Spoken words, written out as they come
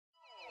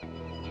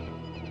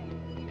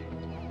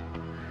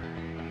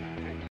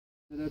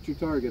at your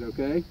target,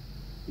 okay?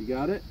 You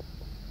got it?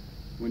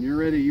 When you're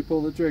ready, you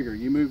pull the trigger.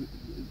 You move,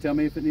 tell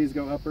me if it needs to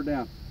go up or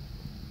down.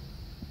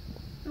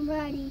 I'm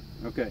ready.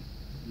 Okay,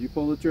 you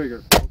pull the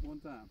trigger. Pull it one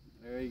time.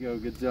 There you go,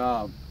 good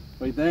job.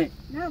 What do you think?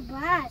 Not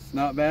bad. It's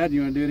not bad.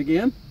 You want to do it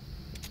again?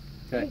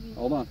 Okay, Maybe.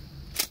 hold on.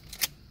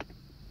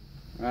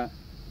 All right,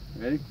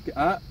 ready?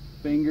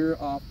 Finger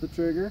off the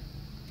trigger.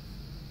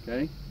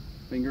 Okay,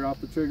 finger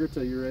off the trigger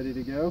till you're ready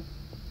to go.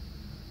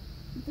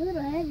 It's a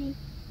little heavy.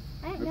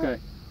 Okay.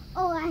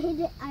 Oh, I hit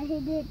it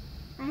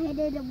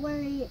where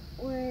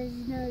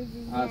his nose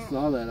is I at.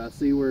 saw that. I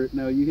see where.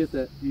 No, you hit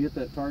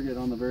that target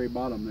on the very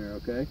bottom there.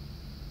 Okay.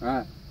 All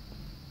right.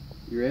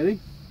 You ready?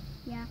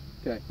 Yeah.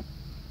 Okay.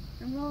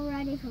 I'm all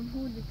ready for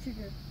pull the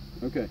trigger.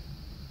 Okay.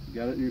 You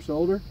got it in your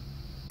shoulder?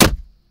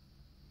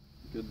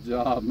 Good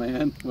job,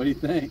 man. What do you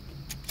think?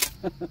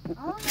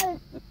 All those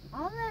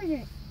are,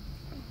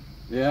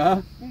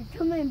 Yeah? they're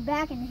coming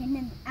back and hitting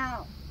them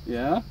out.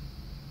 Yeah?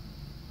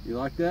 You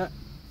like that?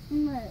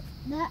 Look,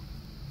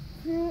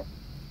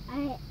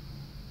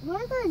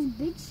 what are those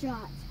big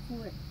shots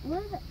for?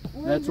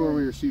 That's where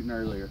we were shooting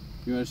earlier.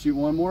 You want to shoot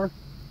one more?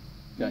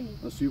 Okay, Maybe.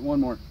 let's shoot one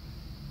more.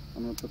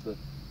 I'm going to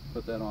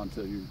put that on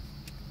till you're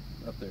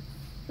up there.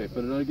 Okay,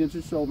 put it against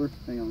your shoulder.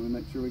 Hang on, let me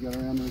make sure we got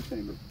around the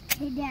chamber.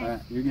 Hey, Dad. All right,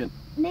 you're good.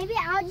 Maybe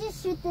I'll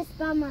just shoot this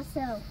by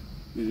myself.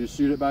 You just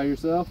shoot it by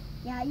yourself?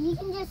 Yeah, you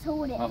can just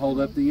hold it. I'll hold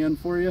up the end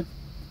for you.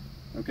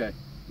 Okay,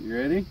 you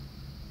ready?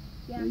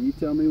 Yeah. Now you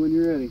tell me when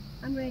you're ready.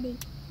 I'm ready.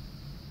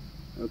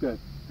 Okay.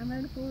 I'm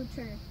ready to pull the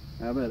trigger.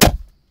 How about it?